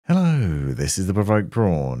Hello, this is the Provoked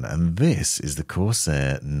Prawn, and this is the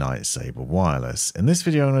Corsair NIghtsabre Wireless. In this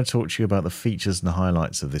video I'm going to talk to you about the features and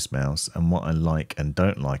highlights of this mouse and what I like and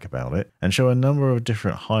don't like about it, and show a number of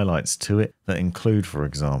different highlights to it that include, for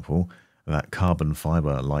example, that carbon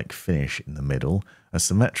fiber-like finish in the middle, a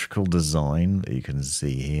symmetrical design that you can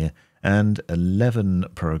see here, and 11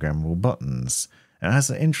 programmable buttons. It has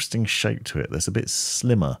an interesting shape to it that's a bit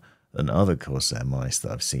slimmer than other Corsair mice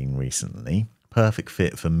that I've seen recently. Perfect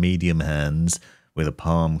fit for medium hands with a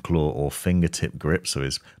palm, claw or fingertip grip, so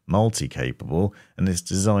it's multi-capable and it's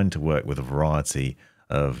designed to work with a variety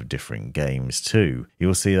of different games too.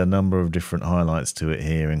 You'll see a number of different highlights to it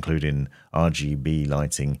here, including RGB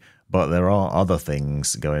lighting, but there are other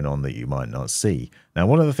things going on that you might not see. Now,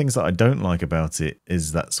 one of the things that I don't like about it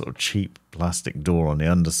is that sort of cheap plastic door on the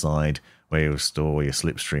underside where you'll store your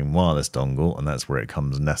Slipstream wireless dongle, and that's where it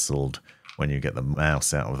comes nestled when you get the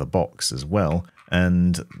mouse out of the box as well,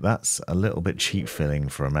 and that's a little bit cheap filling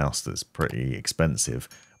for a mouse that's pretty expensive,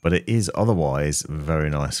 but it is otherwise very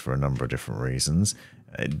nice for a number of different reasons.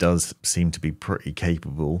 It does seem to be pretty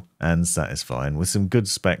capable and satisfying, with some good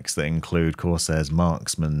specs that include Corsair's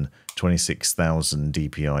Marksman 26,000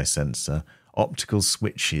 DPI sensor, optical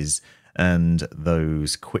switches, and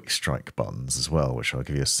those quick strike buttons as well, which I'll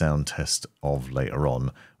give you a sound test of later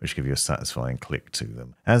on, which give you a satisfying click to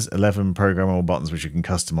them. It has 11 programmable buttons which you can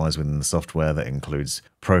customize within the software. That includes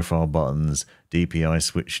profile buttons, DPI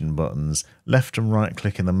switching buttons, left and right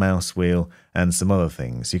click in the mouse wheel, and some other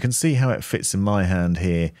things. You can see how it fits in my hand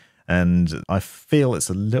here, and I feel it's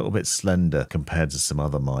a little bit slender compared to some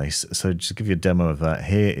other mice. So just to give you a demo of that,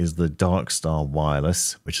 here is the Darkstar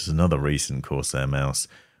Wireless, which is another recent Corsair mouse,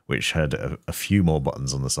 which had a few more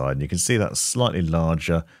buttons on the side. And you can see that's slightly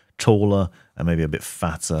larger, taller, and maybe a bit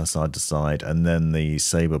fatter side to side. And then the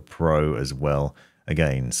Sabre Pro as well.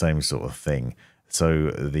 Again, same sort of thing. So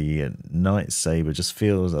the NIghtsabre just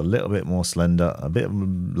feels a little bit more slender, a bit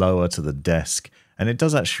lower to the desk. And it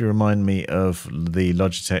does actually remind me of the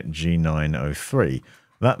Logitech G903.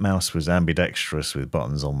 That mouse was ambidextrous with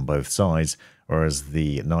buttons on both sides, whereas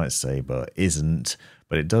the NIghtsabre isn't.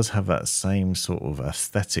 But it does have that same sort of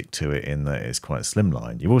aesthetic to it in that it's quite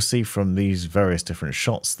slimline. You will see from these various different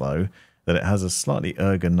shots, though, that it has a slightly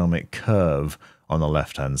ergonomic curve on the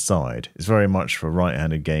left-hand side. It's very much for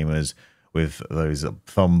right-handed gamers with those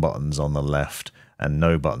thumb buttons on the left and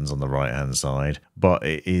no buttons on the right-hand side, but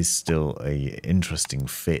it is still an interesting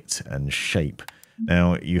fit and shape.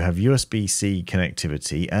 Now, you have USB-C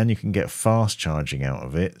connectivity and you can get fast charging out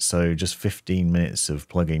of it. So just 15 minutes of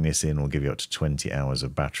plugging this in will give you up to 20 hours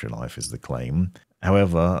of battery life is the claim.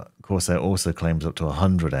 However, Corsair also claims up to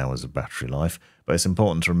 100 hours of battery life, but it's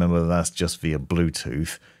important to remember that that's just via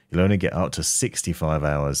Bluetooth. You'll only get up to 65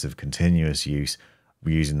 hours of continuous use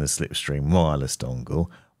using the Slipstream wireless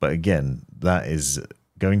dongle. But again, that is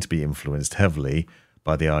going to be influenced heavily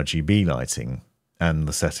by the RGB lighting and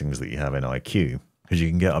the settings that you have in IQ. Because you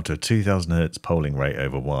can get up to a 2000 Hz polling rate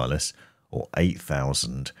over wireless, or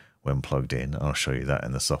 8000 when plugged in. I'll show you that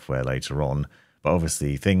in the software later on. But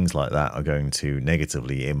obviously things like that are going to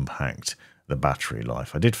negatively impact the battery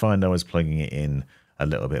life. I did find I was plugging it in a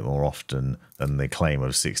little bit more often than the claim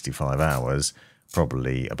of 65 hours,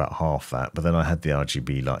 probably about half that. But then I had the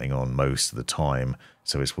RGB lighting on most of the time,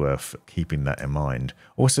 so it's worth keeping that in mind.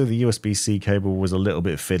 Also, the USB-C cable was a little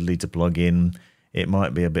bit fiddly to plug in. It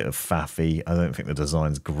might be a bit of faffy. I don't think the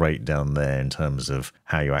design's great down there in terms of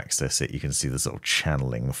how you access it. You can see the sort of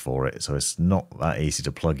channeling for it. So it's not that easy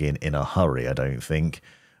to plug in a hurry, I don't think.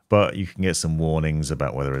 But you can get some warnings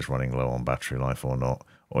about whether it's running low on battery life or not,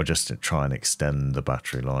 or just to try and extend the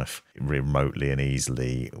battery life remotely and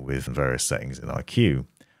easily with various settings in IQ.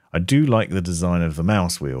 I do like the design of the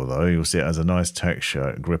mouse wheel though. You'll see it has a nice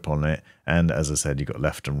texture grip on it. And as I said, you've got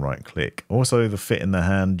left and right click. Also the fit in the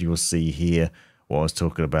hand, you'll see here what I was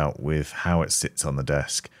talking about with how it sits on the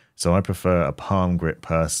desk. So I prefer a palm grip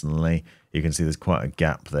personally. You can see there's quite a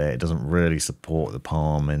gap there. It doesn't really support the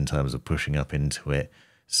palm in terms of pushing up into it.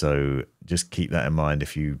 So just keep that in mind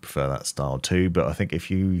if you prefer that style too. But I think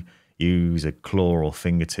if you use a claw or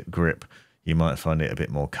fingertip grip, you might find it a bit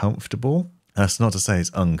more comfortable. That's not to say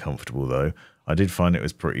it's uncomfortable though. I did find it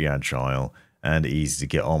was pretty agile and easy to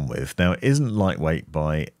get on with. Now, it isn't lightweight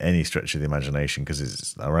by any stretch of the imagination because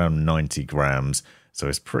it's around 90 grams, so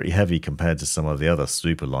it's pretty heavy compared to some of the other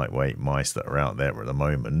super lightweight mice that are out there at the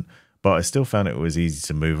moment, but I still found it was easy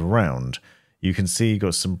to move around. You can see you've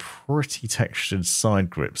got some pretty textured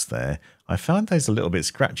side grips there. I found those a little bit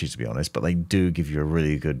scratchy, to be honest, but they do give you a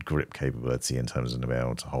really good grip capability in terms of being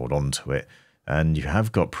able to hold on to it, and you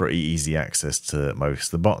have got pretty easy access to most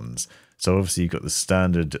of the buttons. So obviously you've got the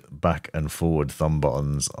standard back and forward thumb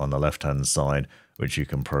buttons on the left hand side, which you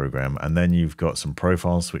can program, and then you've got some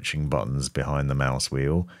profile switching buttons behind the mouse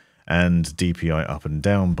wheel and DPI up and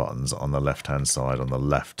down buttons on the left hand side, on the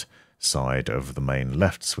left side of the main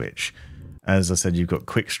left switch. As I said, you've got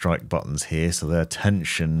quick strike buttons here, so they're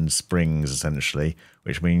tension springs essentially,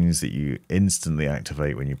 which means that you instantly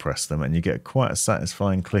activate when you press them, and you get quite a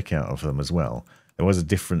satisfying click out of them as well. There was a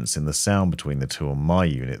difference in the sound between the two on my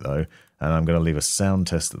unit though, and I'm going to leave a sound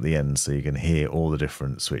test at the end so you can hear all the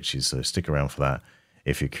different switches, so stick around for that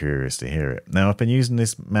if you're curious to hear it. Now, I've been using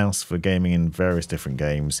this mouse for gaming in various different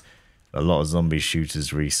games, a lot of zombie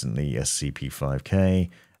shooters recently, SCP-5K,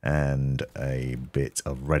 and a bit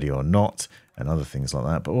of Ready or Not and other things like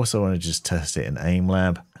that, but also I want to just test it in Aim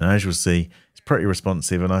Lab, and as you'll see, it's pretty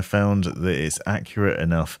responsive, and I found that it's accurate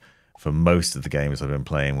enough for most of the games I've been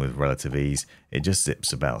playing with relative ease. It just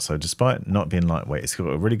zips about, so despite not being lightweight, it's got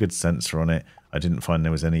a really good sensor on it. I didn't find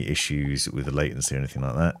there was any issues with the latency or anything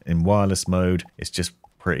like that. In wireless mode, it's just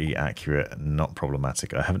pretty accurate and not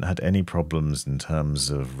problematic. I haven't had any problems in terms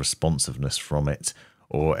of responsiveness from it,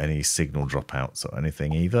 or any signal dropouts or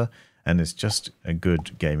anything either, and it's just a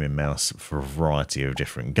good gaming mouse for a variety of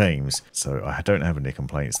different games, so I don't have any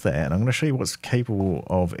complaints there. And I'm going to show you what's capable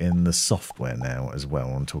of in the software now as well,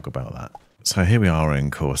 and talk about that. So here we are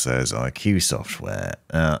in Corsair's IQ software.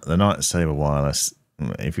 The NIghtsabre Wireless,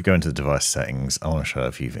 if you go into the device settings, I want to show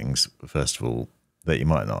a few things. First of all, that you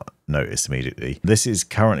might not notice immediately. This is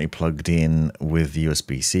currently plugged in with the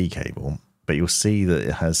USB-C cable, but you'll see that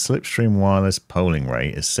it has slipstream wireless polling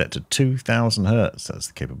rate is set to 2000 Hertz. That's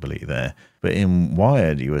the capability there. But in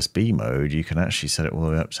wired USB mode, you can actually set it all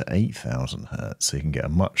the way up to 8000 Hertz. So you can get a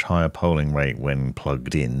much higher polling rate when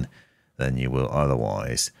plugged in than you will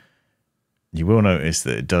otherwise. You will notice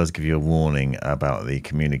that it does give you a warning about the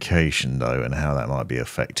communication though, and how that might be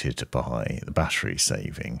affected by the battery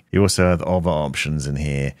saving. You also have other options in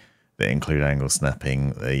here that include angle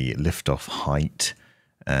snapping, the lift-off height,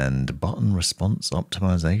 and button response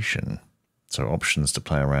optimization. So options to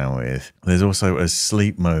play around with. There's also a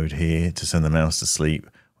sleep mode here to send the mouse to sleep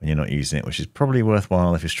when you're not using it, which is probably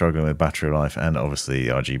worthwhile if you're struggling with battery life, and obviously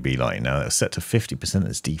RGB lighting. Now that's set to 50%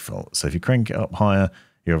 as default. So if you crank it up higher,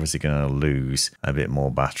 you're obviously going to lose a bit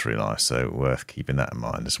more battery life. So worth keeping that in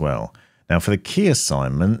mind as well. Now for the key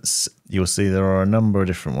assignments, you'll see there are a number of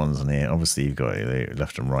different ones on here. Obviously you've got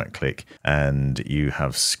left and right click, and you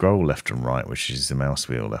have scroll left and right, which is the mouse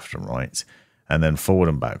wheel left and right, and then forward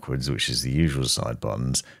and backwards, which is the usual side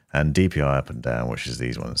buttons, and DPI up and down, which is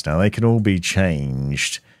these ones. Now they can all be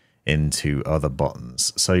changed into other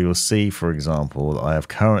buttons. So you'll see, for example, that I have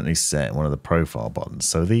currently set one of the profile buttons.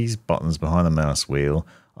 So these buttons behind the mouse wheel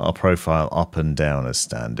are profile up and down as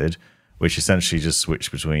standard, which essentially just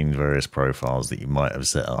switch between various profiles that you might have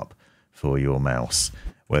set up for your mouse,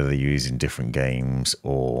 whether you're using different games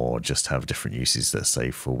or just have different uses, let's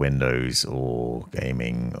say for Windows or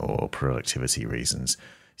gaming or productivity reasons.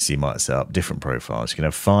 So you might set up different profiles. You can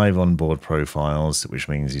have 5 onboard profiles, which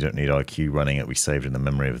means you don't need IQ running. It'll be saved in the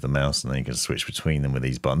memory of the mouse, and then you can switch between them with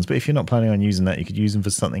these buttons. But if you're not planning on using that, you could use them for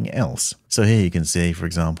something else. So here you can see, for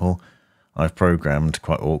example, I've programmed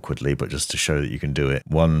quite awkwardly, but just to show that you can do it,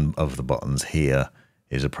 one of the buttons here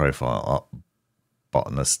is a profile up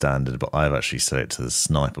button as standard, but I've actually set it to the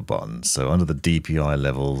sniper button. So under the DPI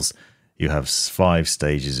levels, you have 5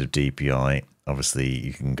 stages of DPI. Obviously,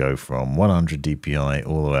 you can go from 100 DPI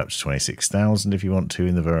all the way up to 26,000 if you want to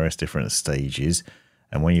in the various different stages.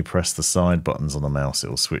 And when you press the side buttons on the mouse, it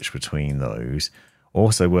will switch between those.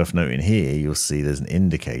 Also worth noting here, you'll see there's an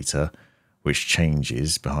indicator which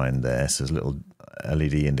changes behind there. So there's a little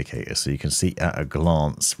LED indicator, so you can see at a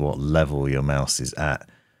glance what level your mouse is at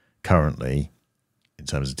currently in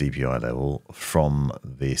terms of DPI level from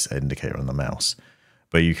this indicator on the mouse.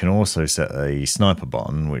 But you can also set a sniper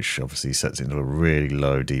button, which obviously sets it into a really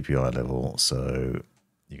low DPI level. So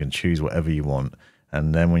you can choose whatever you want.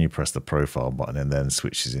 And then when you press the profile button, it then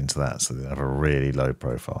switches into that. So they have a really low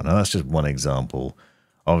profile. Now that's just one example.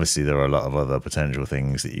 Obviously, there are a lot of other potential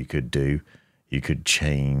things that you could do. You could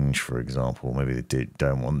change, for example, maybe they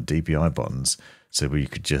don't want DPI buttons. So you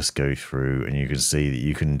could just go through and you can see that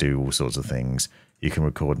you can do all sorts of things. You can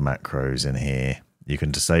record macros in here. You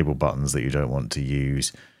can disable buttons that you don't want to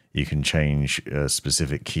use. You can change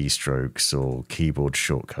specific keystrokes or keyboard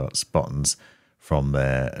shortcuts buttons from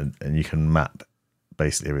there. And you can map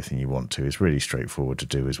basically everything you want to. It's really straightforward to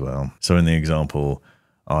do as well. So in the example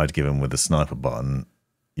I'd given with the sniper button,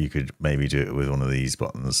 you could maybe do it with one of these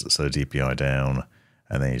buttons. So DPI down,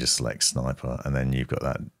 and then you just select sniper, and then you've got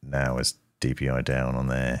that now as DPI down on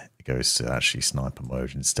there. It goes to actually sniper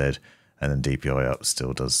mode instead. and then DPI up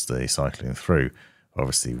still does the cycling through.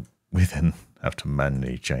 Obviously, we then have to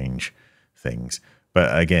manually change things.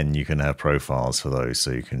 But again, you can have profiles for those,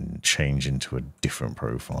 so you can change into a different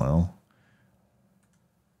profile.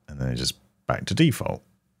 And then just back to default.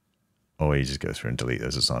 Or you just go through and delete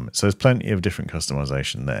those assignments. So there's plenty of different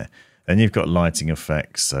customization there. Then you've got lighting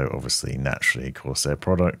effects. So obviously, naturally, Corsair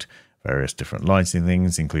product, various different lighting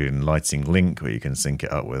things, including lighting link, where you can sync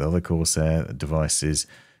it up with other Corsair devices.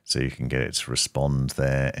 So you can get it to respond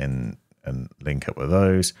there and link up with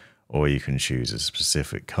those. Or you can choose a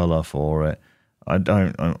specific color for it. I'm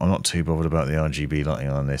not too bothered about the RGB lighting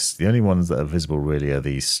on this. The only ones that are visible really are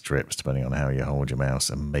these strips, depending on how you hold your mouse,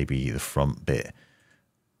 and maybe the front bit.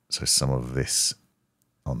 So some of this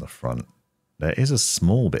on the front. There is a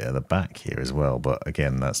small bit at the back here as well, but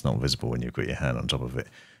again, that's not visible when you've got your hand on top of it.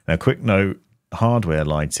 Now, quick note, hardware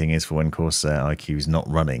lighting is for when Corsair iQ is not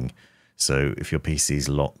running. So if your PC is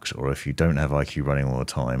locked, or if you don't have iQ running all the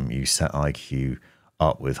time, you set iQ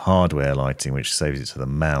up with hardware lighting, which saves it to the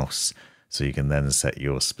mouse. So you can then set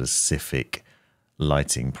your specific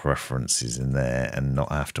lighting preferences in there and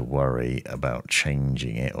not have to worry about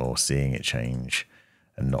changing it or seeing it change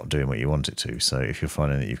and not doing what you want it to. So if you're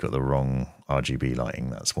finding that you've got the wrong RGB lighting,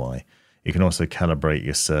 that's why. You can also calibrate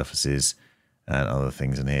your surfaces and other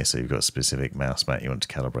things in here. So you've got a specific mouse mat you want to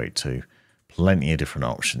calibrate to. Plenty of different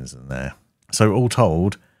options in there. So all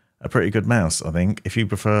told, a pretty good mouse, I think. If you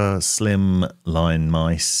prefer slim line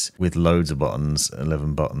mice with loads of buttons,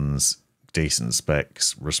 11 buttons, decent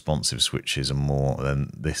specs, responsive switches and more, then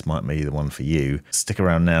this might be the one for you. Stick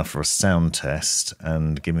around now for a sound test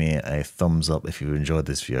and give me a thumbs up if you've enjoyed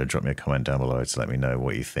this video. Drop me a comment down below to let me know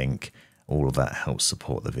what you think. All of that helps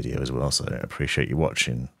support the video as well, so I appreciate you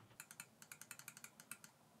watching.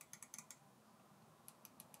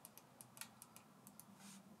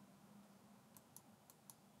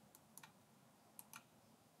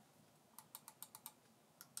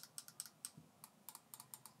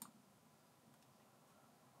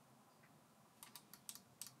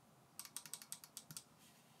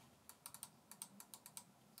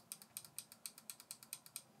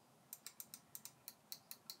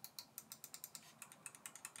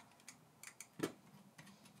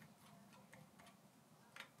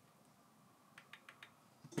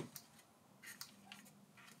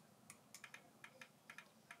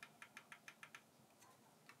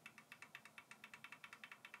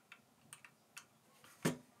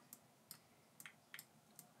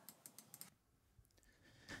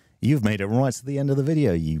 You've made it right to the end of the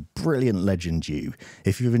video, you brilliant legend you.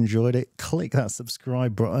 If you've enjoyed it, click that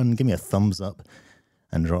subscribe button, give me a thumbs up,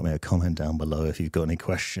 and drop me a comment down below if you've got any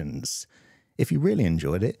questions. If you really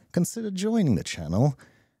enjoyed it, consider joining the channel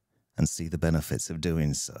and see the benefits of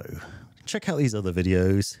doing so. Check out these other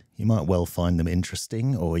videos, you might well find them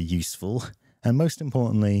interesting or useful, and most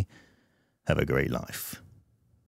importantly, have a great life.